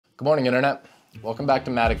Good morning, Internet. Welcome back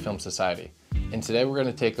to Matic Film Society. And today we're going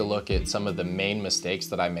to take a look at some of the main mistakes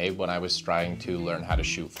that I made when I was trying to learn how to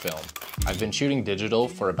shoot film. I've been shooting digital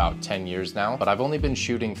for about 10 years now, but I've only been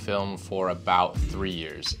shooting film for about 3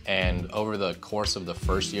 years. And over the course of the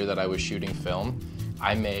first year that I was shooting film,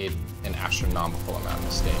 I made an astronomical amount of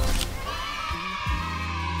mistakes.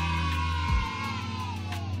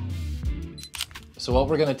 So what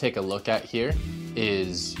we're going to take a look at here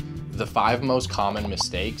is the 5 most common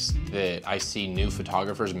mistakes that I see new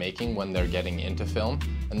photographers making when they're getting into film.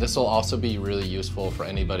 And this will also be really useful for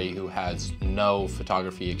anybody who has no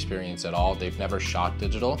photography experience at all. They've never shot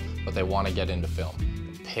digital, but they want to get into film.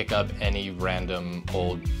 Pick up any random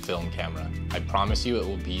old film camera. I promise you it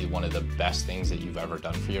will be one of the best things that you've ever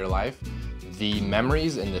done for your life. The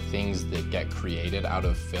memories and the things that get created out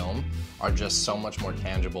of film are just so much more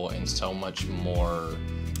tangible and so much more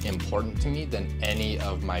important to me than any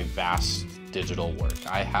of my vast digital work.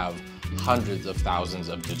 I have hundreds of thousands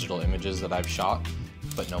of digital images that I've shot,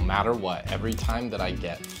 but no matter what, every time that I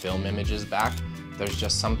get film images back, there's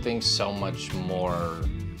just something so much more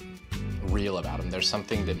real about them. There's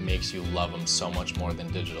something that makes you love them so much more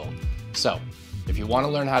than digital. So, if you want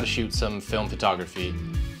to learn how to shoot some film photography,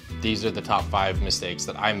 these are the top 5 mistakes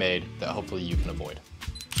that I made that hopefully you can avoid.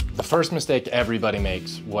 The first mistake everybody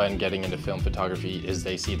makes when getting into film photography is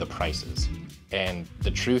they see the prices. And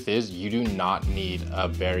the truth is, you do not need a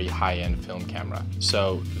very high-end film camera.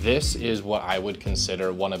 So this is what I would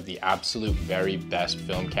consider one of the absolute very best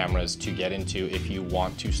film cameras to get into if you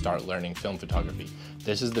want to start learning film photography.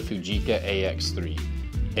 This is the Fujica AX3.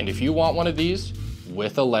 And if you want one of these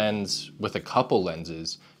with a lens, with a couple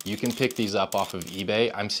lenses, you can pick these up off of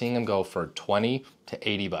eBay. I'm seeing them go for 20 to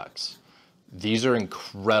 80 bucks. These are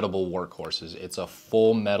incredible workhorses. It's a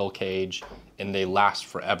full metal cage and they last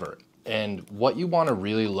forever. And what you want to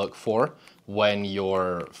really look for when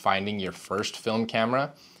you're finding your first film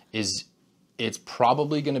camera is it's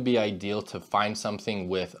probably going to be ideal to find something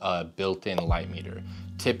with a built-in light meter.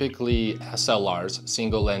 Typically SLRs,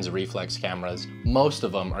 single lens reflex cameras, most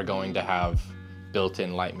of them are going to have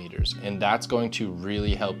built-in light meters, and that's going to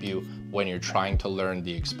really help you when you're trying to learn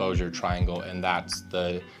the exposure triangle, and that's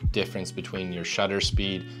the difference between your shutter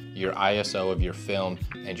speed, your ISO of your film,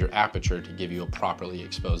 and your aperture to give you a properly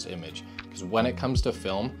exposed image. Because when it comes to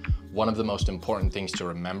film, one of the most important things to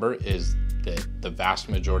remember is that the vast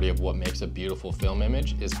majority of what makes a beautiful film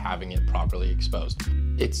image is having it properly exposed.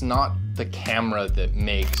 It's not the camera that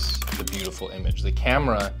makes the beautiful image. The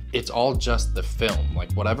camera, it's all just the film.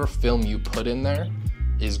 Like whatever film you put in there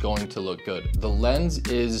is going to look good. The lens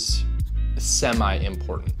is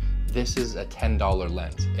semi-important. This is a $10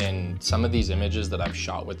 lens, and some of these images that I've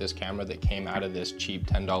shot with this camera that came out of this cheap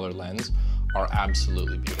 $10 lens are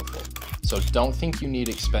absolutely beautiful. So don't think you need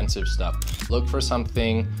expensive stuff. Look for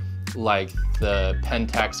something like the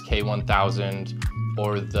Pentax K1000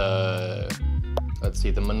 or the, let's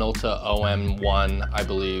see, the Minolta OM1, I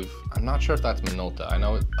believe. I'm not sure if that's Minolta. I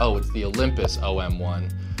know, it's the Olympus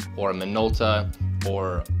OM1 or a Minolta,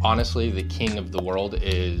 or honestly, the king of the world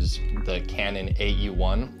is the Canon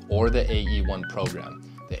AE1 or the AE1 program.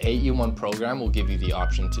 The AE1 program will give you the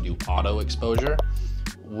option to do auto exposure,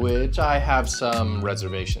 which I have some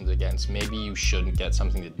reservations against. Maybe you shouldn't get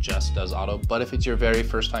something that just does auto, but if it's your very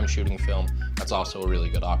first time shooting film, that's also a really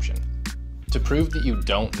good option. To prove that you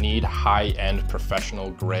don't need high-end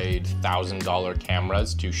professional grade $1,000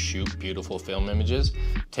 cameras to shoot beautiful film images,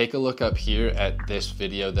 take a look up here at this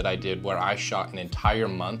video that I did where I shot an entire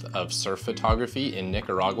month of surf photography in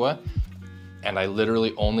Nicaragua, and I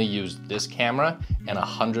literally only used this camera and a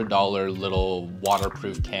 $100 little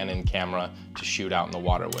waterproof Canon camera to shoot out in the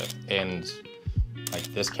water with. And like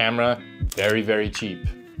this camera, very, very cheap,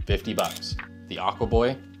 50 bucks. The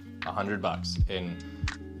Aquaboy, 100 bucks. And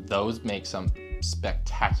those make some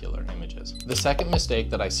spectacular images. The second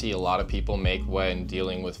mistake that I see a lot of people make when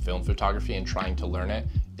dealing with film photography and trying to learn it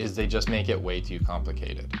is they just make it way too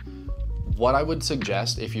complicated. What I would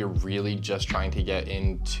suggest if you're really just trying to get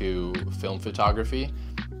into film photography,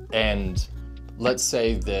 and let's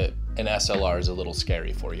say that an SLR is a little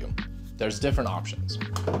scary for you, there's different options.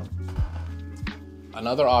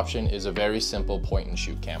 Another option is a very simple point and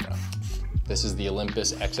shoot camera. This is the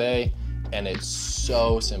Olympus XA, and it's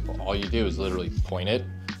so simple. All you do is literally point it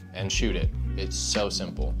and shoot it. It's so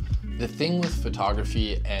simple. The thing with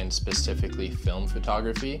photography, and specifically film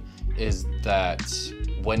photography, is that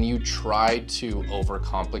when you try to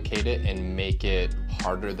overcomplicate it and make it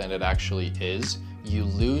harder than it actually is, you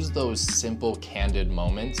lose those simple, candid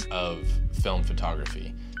moments of film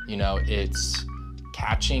photography. You know, it's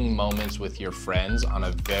catching moments with your friends on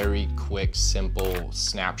a very quick, simple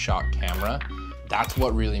snapshot camera That's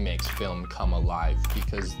what really makes film come alive,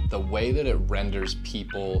 because the way that it renders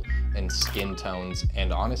people and skin tones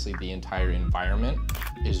and honestly the entire environment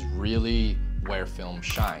is really where film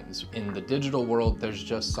shines. In the digital world, there's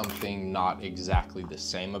just something not exactly the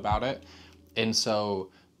same about it. And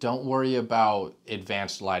so don't worry about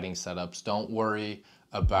advanced lighting setups. Don't worry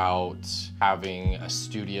about having a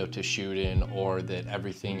studio to shoot in or that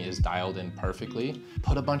everything is dialed in perfectly.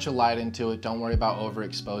 Put a bunch of light into it. Don't worry about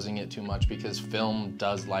overexposing it too much, because film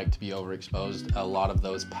does like to be overexposed. A lot of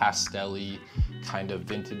those pastel-y, kind of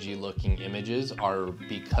vintagey looking images are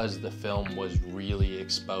because the film was really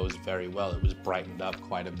exposed very well. It was brightened up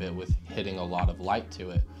quite a bit with hitting a lot of light to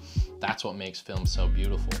it. That's what makes film so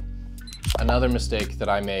beautiful. Another mistake that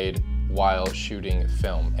I made while shooting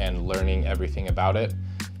film and learning everything about it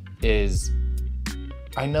is,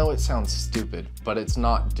 I know it sounds stupid, but it's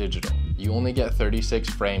not digital. You only get 36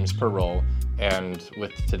 frames per roll, and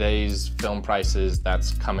with today's film prices,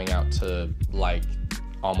 that's coming out to like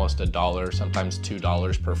almost $1, sometimes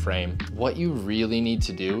 $2 per frame. What you really need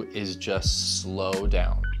to do is just slow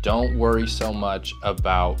down. Don't worry so much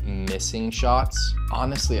about missing shots.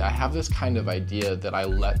 Honestly, I have this kind of idea that I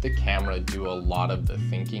let the camera do a lot of the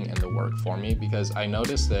thinking and the work for me, because I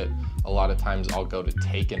notice that a lot of times I'll go to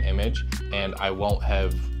take an image and I won't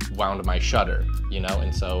have wound my shutter, you know,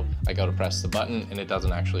 and so I go to press the button and it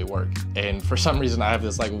doesn't actually work. And for some reason I have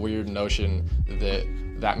this like weird notion that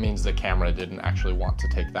that means the camera didn't actually want to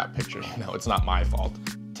take that picture. You know, it's not my fault.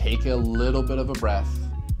 Take a little bit of a breath,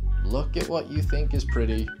 look at what you think is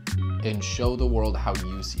pretty, and show the world how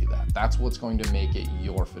you see that. That's what's going to make it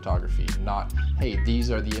your photography, not, hey,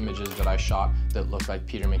 these are the images that I shot that look like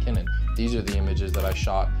Peter McKinnon. These are the images that I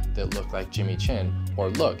shot that look like Jimmy Chin. Or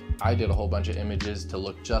look, I did a whole bunch of images to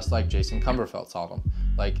look just like Jason Cumberfeld saw them.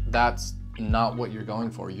 Like, that's not what you're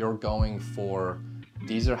going for. You're going for,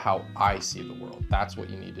 these are how I see the world. That's what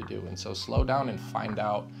you need to do. And so slow down and find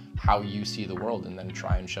out how you see the world and then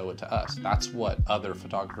try and show it to us. That's what other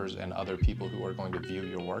photographers and other people who are going to view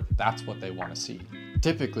your work, that's what they want to see.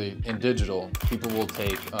 Typically in digital, people will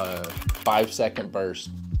take a 5-second burst,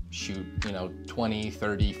 shoot, 20,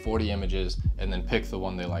 30, 40 images, and then pick the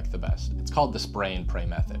one they like the best. It's called the spray and pray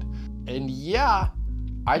method. And yeah,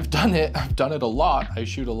 I've done it a lot. I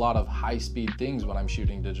shoot a lot of high-speed things when I'm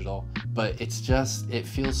shooting digital, but it's just, it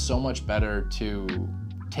feels so much better to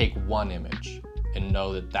take one image and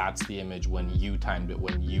know that that's the image when you timed it,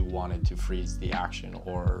 when you wanted to freeze the action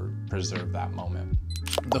or preserve that moment.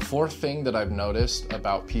 The fourth thing that I've noticed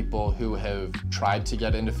about people who have tried to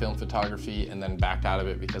get into film photography and then backed out of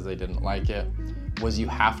it because they didn't like it was you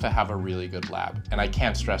have to have a really good lab. And I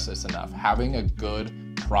can't stress this enough. Having a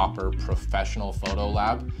good, proper, professional photo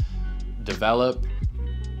lab, develop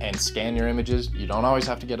and scan your images. You don't always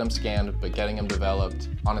have to get them scanned, but getting them developed.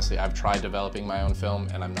 Honestly, I've tried developing my own film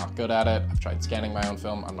and I'm not good at it. I've tried scanning my own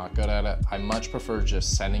film, I'm not good at it. I much prefer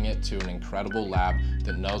just sending it to an incredible lab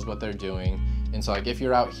that knows what they're doing. And so like if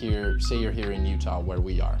you're out here, say you're here in Utah where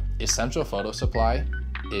we are, Essential Photo Supply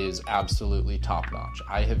is absolutely top-notch.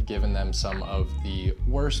 I have given them some of the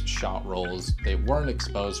worst shot rolls. They weren't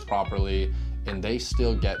exposed properly, and they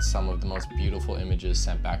still get some of the most beautiful images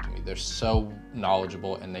sent back to me. They're so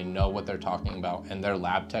knowledgeable and they know what they're talking about, and their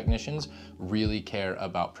lab technicians really care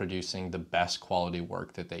about producing the best quality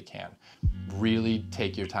work that they can. Really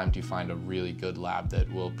take your time to find a really good lab that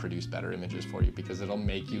will produce better images for you, because it'll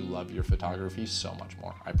make you love your photography so much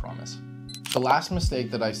more, I promise. The last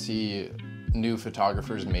mistake that I see new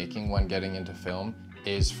photographers making when getting into film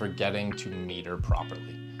is forgetting to meter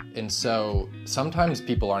properly. And so sometimes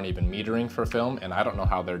people aren't even metering for film, and I don't know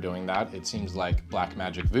how they're doing that. It seems like black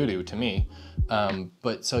magic voodoo to me.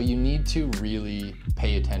 But so you need to really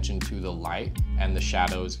pay attention to the light and the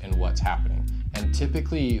shadows and what's happening. And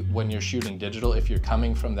typically when you're shooting digital, if you're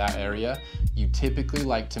coming from that area, you typically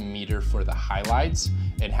like to meter for the highlights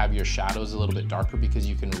and have your shadows a little bit darker, because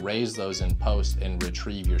you can raise those in post and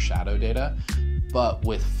retrieve your shadow data. But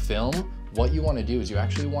with film, what you want to do is you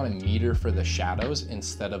actually want to meter for the shadows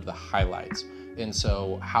instead of the highlights. And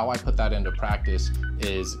so how I put that into practice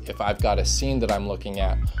is, if I've got a scene that I'm looking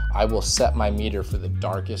at, I will set my meter for the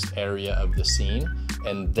darkest area of the scene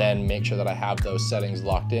and then make sure that I have those settings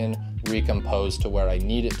locked in, recompose to where I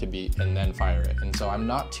need it to be, and then fire it. And so I'm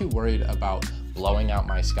not too worried about blowing out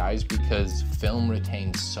my skies, because film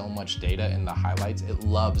retains so much data in the highlights. It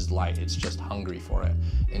loves light, it's just hungry for it.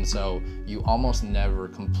 And so you almost never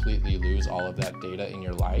completely lose all of that data in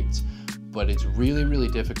your lights, but it's really, really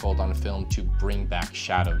difficult on film to bring back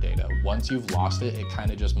shadow data. Once you've lost it, it kind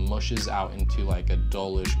of just mushes out into like a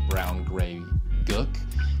dullish brown gray gook.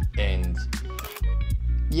 And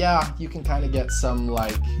yeah, you can kind of get some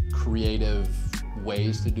like creative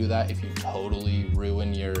ways to do that. If you totally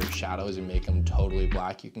ruin your shadows and make them totally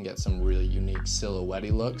black, you can get some really unique silhouette-y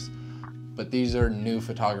looks. But these are new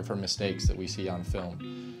photographer mistakes that we see on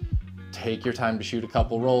film. Take your time to shoot a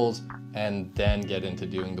couple rolls and then get into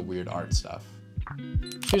doing the weird art stuff.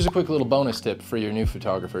 Here's a quick little bonus tip for your new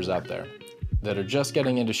photographers out there that are just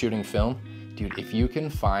getting into shooting film. Dude, if you can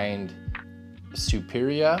find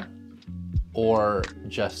Superia or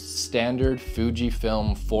just standard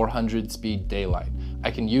Fujifilm 400 speed daylight, I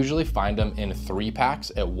can usually find them in 3-packs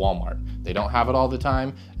at Walmart. They don't have it all the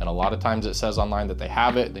time, and a lot of times it says online that they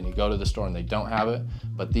have it, then you go to the store and they don't have it.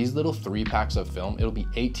 But these little 3-packs of film, it'll be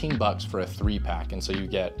 18 bucks for a 3-pack, and so you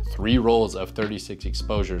get 3 rolls of 36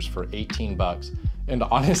 exposures for 18 bucks. And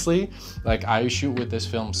honestly, like, I shoot with this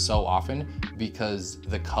film so often because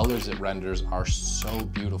the colors it renders are so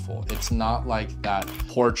beautiful. It's not like that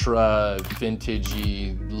Portra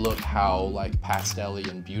vintagey, look how like pastel-y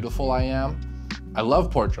and beautiful I am. I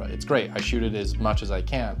love Portra, it's great. I shoot it as much as I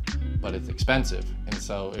can, but it's expensive. And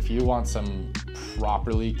so if you want some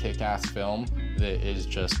properly kick-ass film that is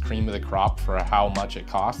just cream of the crop for how much it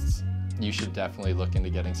costs, you should definitely look into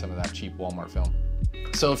getting some of that cheap Walmart film.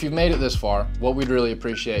 So if you've made it this far, what we'd really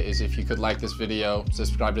appreciate is if you could like this video,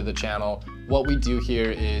 subscribe to the channel. What we do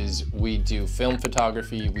here is we do film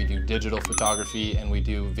photography, we do digital photography, and we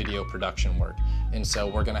do video production work. And so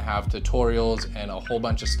we're gonna have tutorials and a whole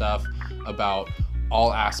bunch of stuff about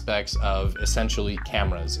all aspects of essentially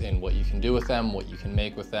cameras and what you can do with them, what you can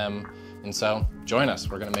make with them. And so join us,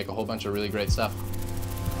 we're gonna make a whole bunch of really great stuff.